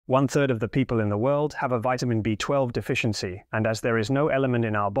1/3 of the people in the world have a vitamin B12 deficiency, and as there is no element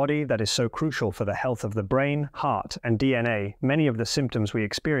in our body that is so crucial for the health of the brain, heart, and DNA, many of the symptoms we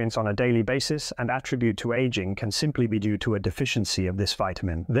experience on a daily basis and attribute to aging can simply be due to a deficiency of this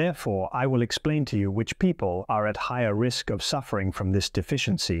vitamin. Therefore, I will explain to you which people are at higher risk of suffering from this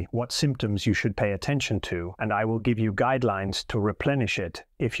deficiency, what symptoms you should pay attention to, and I will give you guidelines to replenish it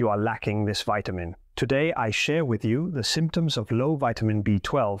if you are lacking this vitamin. Today, I share with you the symptoms of low vitamin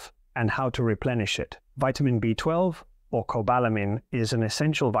B12 and how to replenish it. Vitamin B12, or cobalamin, is an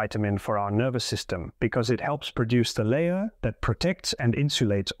essential vitamin for our nervous system because it helps produce the layer that protects and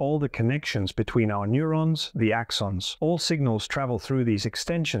insulates all the connections between our neurons, the axons. All signals travel through these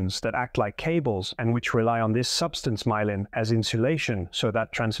extensions that act like cables and which rely on this substance myelin as insulation so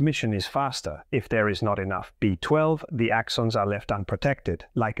that transmission is faster. If there is not enough B12, the axons are left unprotected,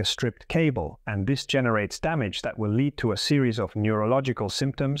 like a stripped cable, and this generates damage that will lead to a series of neurological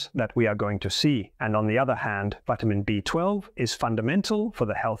symptoms that we are going to see. And on the other hand, vitamin B12 is fundamental for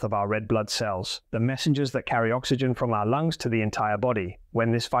the health of our red blood cells, the messengers that carry oxygen from our lungs to the entire body.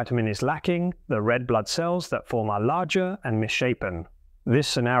 When this vitamin is lacking, the red blood cells that form are larger and misshapen. This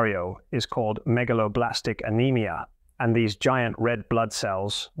scenario is called megaloblastic anemia, and these giant red blood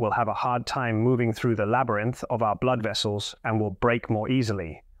cells will have a hard time moving through the labyrinth of our blood vessels and will break more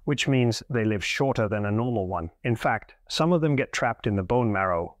easily, which means they live shorter than a normal one. In fact, some of them get trapped in the bone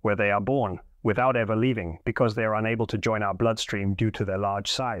marrow where they are born, without ever leaving, because they are unable to join our bloodstream due to their large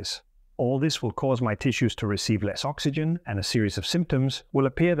size. All this will cause my tissues to receive less oxygen, and a series of symptoms will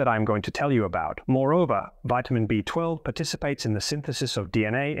appear that I am going to tell you about. Moreover, vitamin B12 participates in the synthesis of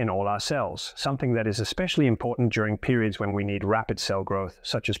DNA in all our cells, something that is especially important during periods when we need rapid cell growth,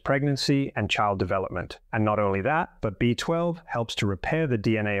 such as pregnancy and child development. And not only that, but B12 helps to repair the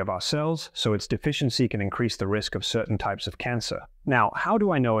DNA of our cells, so its deficiency can increase the risk of certain types of cancer. Now, how do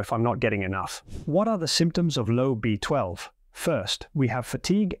I know if I'm not getting enough? What are the symptoms of low B12? First, we have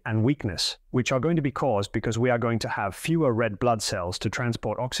fatigue and weakness, which are going to be caused because we are going to have fewer red blood cells to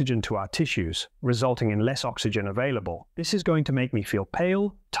transport oxygen to our tissues, resulting in less oxygen available. This is going to make me feel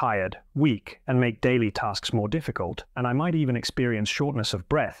pale, tired, weak, and make daily tasks more difficult, and I might even experience shortness of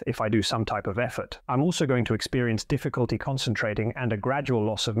breath if I do some type of effort. I'm also going to experience difficulty concentrating and a gradual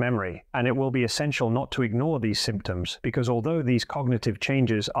loss of memory, and it will be essential not to ignore these symptoms, because although these cognitive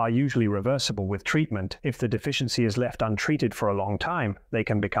changes are usually reversible with treatment, if the deficiency is left untreated for a long time, they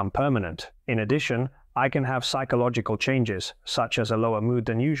can become permanent. In addition, I can have psychological changes, such as a lower mood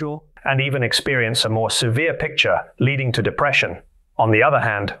than usual, and even experience a more severe picture, leading to depression. On the other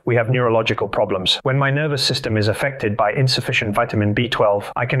hand, we have neurological problems. When my nervous system is affected by insufficient vitamin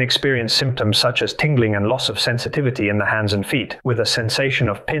B12, I can experience symptoms such as tingling and loss of sensitivity in the hands and feet, with a sensation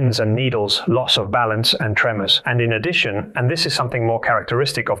of pins and needles, loss of balance, and tremors. And in addition, and this is something more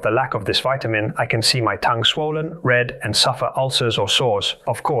characteristic of the lack of this vitamin, I can see my tongue swollen, red, and suffer ulcers or sores.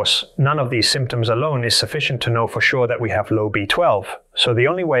 Of course, none of these symptoms alone is sufficient to know for sure that we have low B12. So the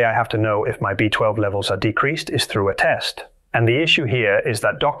only way I have to know if my B12 levels are decreased is through a test. And the issue here is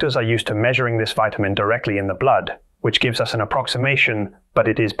that doctors are used to measuring this vitamin directly in the blood, which gives us an approximation, but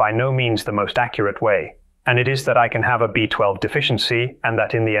it is by no means the most accurate way. And it is that I can have a B12 deficiency, and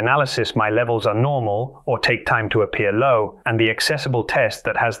that in the analysis my levels are normal or take time to appear low, and the accessible test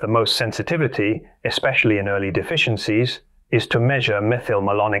that has the most sensitivity, especially in early deficiencies, is to measure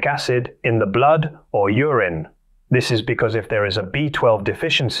methylmalonic acid in the blood or urine. This is because if there is a B12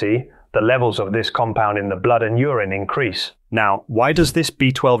 deficiency, the levels of this compound in the blood and urine increase. Now, why does this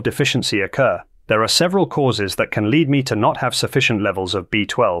B12 deficiency occur? There are several causes that can lead me to not have sufficient levels of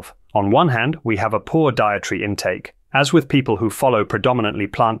B12. On one hand, we have a poor dietary intake, as with people who follow predominantly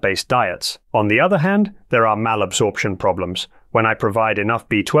plant-based diets. On the other hand, there are malabsorption problems, when I provide enough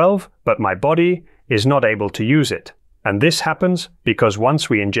B12, but my body is not able to use it. And this happens because once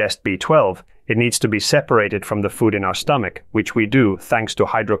we ingest B12, it needs to be separated from the food in our stomach, which we do thanks to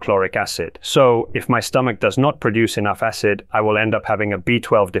hydrochloric acid. So, if my stomach does not produce enough acid, I will end up having a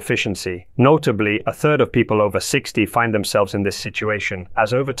B12 deficiency. Notably, 1/3 of people over 60 find themselves in this situation,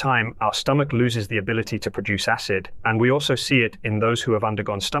 as over time, our stomach loses the ability to produce acid, and we also see it in those who have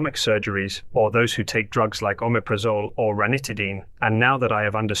undergone stomach surgeries, or those who take drugs like omeprazole or ranitidine. And now that I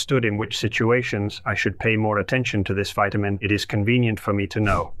have understood in which situations I should pay more attention to this vitamin, it is convenient for me to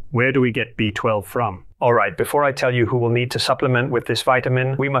know. Where do we get B12 from? Alright, before I tell you who will need to supplement with this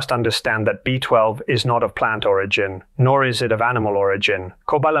vitamin, we must understand that B12 is not of plant origin, nor is it of animal origin.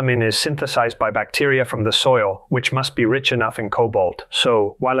 Cobalamin is synthesized by bacteria from the soil, which must be rich enough in cobalt.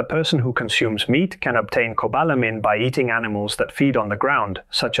 So, while a person who consumes meat can obtain cobalamin by eating animals that feed on the ground,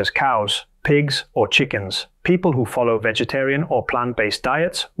 such as cows, pigs, or chickens, people who follow vegetarian or plant-based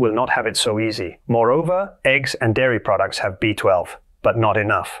diets will not have it so easy. Moreover, eggs and dairy products have B12, but not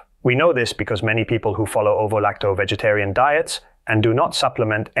enough. We know this because many people who follow ovo-lacto-vegetarian diets and do not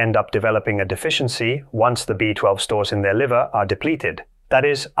supplement end up developing a deficiency once the B12 stores in their liver are depleted. That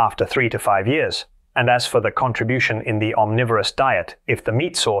is, after 3 to 5 years. And as for the contribution in the omnivorous diet, if the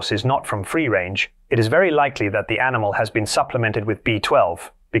meat source is not from free range, it is very likely that the animal has been supplemented with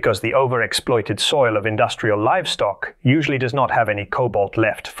B12, because the overexploited soil of industrial livestock usually does not have any cobalt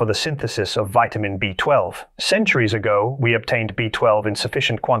left for the synthesis of vitamin B12. Centuries ago, we obtained B12 in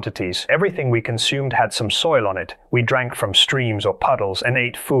sufficient quantities. Everything we consumed had some soil on it. We drank from streams or puddles and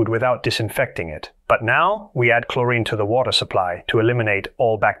ate food without disinfecting it. But now, we add chlorine to the water supply to eliminate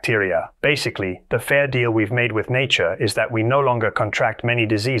all bacteria. Basically, the fair deal we've made with nature is that we no longer contract many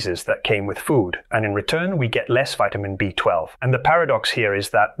diseases that came with food, and in return we get less vitamin B12. And the paradox here is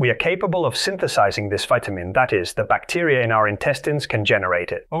that we are capable of synthesizing this vitamin, that is, the bacteria in our intestines can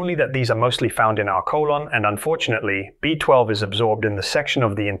generate it. Only that these are mostly found in our colon, and unfortunately, B12 is absorbed in the section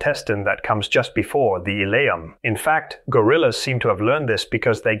of the intestine that comes just before the ileum. In fact, gorillas seem to have learned this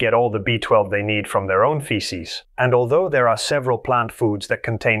because they get all the B12 they need from their own feces. And although there are several plant foods that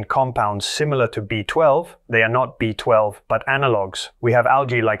contain compounds similar to B12, they are not B12 but analogues. We have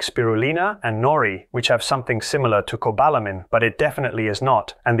algae like spirulina and nori, which have something similar to cobalamin, but it definitely is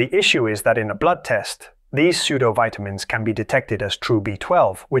not. And the issue is that in a blood test, these pseudovitamins can be detected as true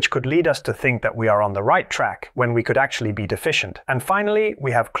B12, which could lead us to think that we are on the right track when we could actually be deficient. And finally,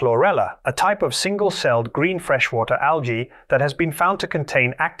 we have chlorella, a type of single-celled green freshwater algae that has been found to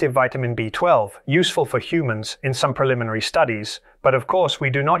contain active vitamin B12, useful for humans in some preliminary studies. But of course,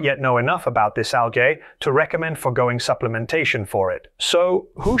 we do not yet know enough about this algae to recommend foregoing supplementation for it. So,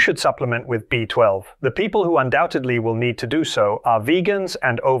 who should supplement with B12? The people who undoubtedly will need to do so are vegans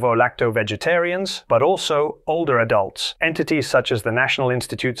and ovo-lacto-vegetarians, but also older adults. Entities such as the National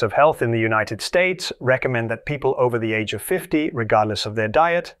Institutes of Health in the United States recommend that people over the age of 50, regardless of their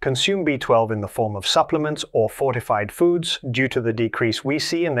diet, consume B12 in the form of supplements or fortified foods due to the decrease we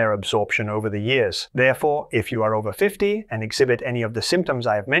see in their absorption over the years. Therefore, if you are over 50 and exhibit any of the symptoms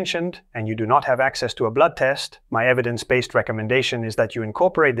I have mentioned, and you do not have access to a blood test, my evidence-based recommendation is that you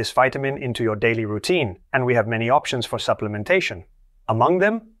incorporate this vitamin into your daily routine, and we have many options for supplementation. Among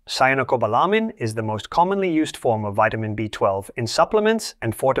them, cyanocobalamin is the most commonly used form of vitamin B12 in supplements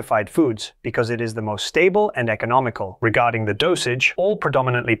and fortified foods because it is the most stable and economical. Regarding the dosage, all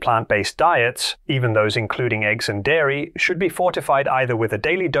predominantly plant-based diets, even those including eggs and dairy, should be fortified either with a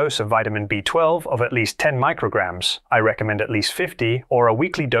daily dose of vitamin B12 of at least 10 micrograms, I recommend at least 50, or a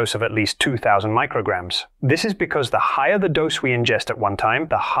weekly dose of at least 2,000 micrograms. This is because the higher the dose we ingest at one time,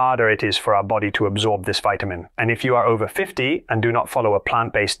 the harder it is for our body to absorb this vitamin. And if you are over 50 and do not follow a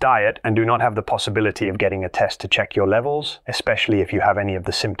plant-based diet and do not have the possibility of getting a test to check your levels, especially if you have any of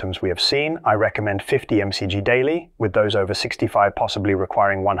the symptoms we have seen, I recommend 50 mcg daily, with those over 65 possibly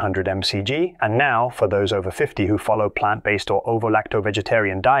requiring 100 mcg. And now, for those over 50 who follow plant-based or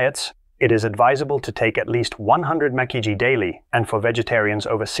ovo-lacto-vegetarian diets, it is advisable to take at least 100 mcg daily, and for vegetarians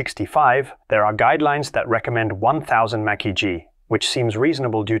over 65, there are guidelines that recommend 1000 mcg, which seems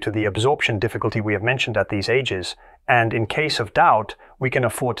reasonable due to the absorption difficulty we have mentioned at these ages. And in case of doubt, we can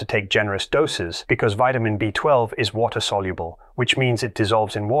afford to take generous doses because vitamin B12 is water-soluble, which means it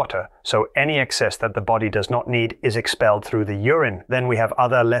dissolves in water, so any excess that the body does not need is expelled through the urine. Then we have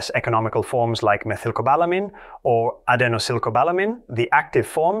other less economical forms like methylcobalamin or adenosylcobalamin, the active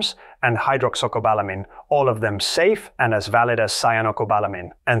forms, and hydroxycobalamin, all of them safe and as valid as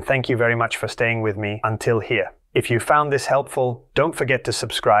cyanocobalamin. And thank you very much for staying with me until here. If you found this helpful, don't forget to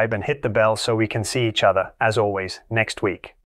subscribe and hit the bell so we can see each other, as always, next week.